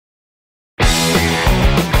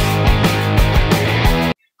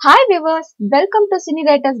Hi viewers, welcome to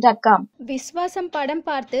cinewriters.com. விஸ்வாசம் படம்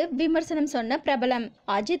பார்த்து விமர்சனம் சொன்ன பிரபலம்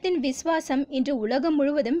அஜித்தின் விஸ்வாசம் இன்று உலகம்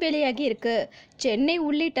முழுவதும் வெளியாகி இருக்கு. சென்னை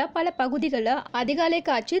உள்ளிட்ட பல பகுதிகளில் அதிகாலை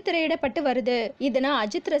காட்சி திரையிடப்பட்டு வருது. இதனை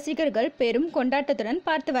அஜித் ரசிகர்கள் பெரும் கொண்டாட்டத்துடன்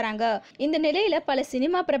பார்த்து வராங்க. இந்த நிலையில பல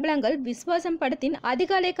சினிமா பிரபலங்கள் விஸ்வாசம் படத்தின்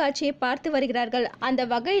அதிகாலை காட்சியை பார்த்து வருகிறார்கள். அந்த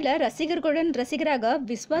வகையில ரசிகர்களுடன் ரசிகராக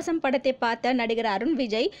விஸ்வாசம் படத்தை பார்த்த நடிகர் அருண்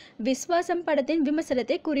விஜய் விஸ்வாசம் படத்தின்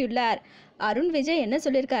விமர்சனத்தை கூறியுள்ளார். அருண் விஜய் என்ன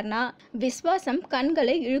சொல்லியிருக்காருன்னா, விஸ்வாசம்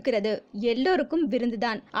கண்களை இழுக்கிறது, எல்லோருக்கும்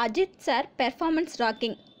விருந்துதான். அஜித் சார் பெர்ஃபார்மன்ஸ்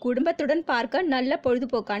ராக்கிங், குடும்பத்துடன் பார்க்க நல்ல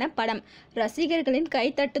பொழுதுபோக்கான படம். ரசிகர்களின்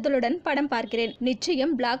கைத்தட்டுதலுடன் படம் பார்க்கிறேன்.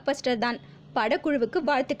 நிச்சயம் பிளாக் பஸ்டர் தான். படக்குழுவுக்கு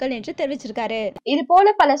வாழ்த்துக்கள் என்று தெரிவிச்சிருக்காரு. இது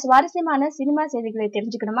போல பல சுவாரஸ்யமான சினிமா செய்திகளை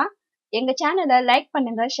தெரிஞ்சுக்கணுமா? எங்க சேனலை லைக்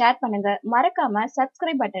பண்ணுங்க, ஷேர் பண்ணுங்க, மறக்காம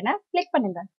சப்ஸ்கிரைப் பட்டனை கிளிக் பண்ணுங்க.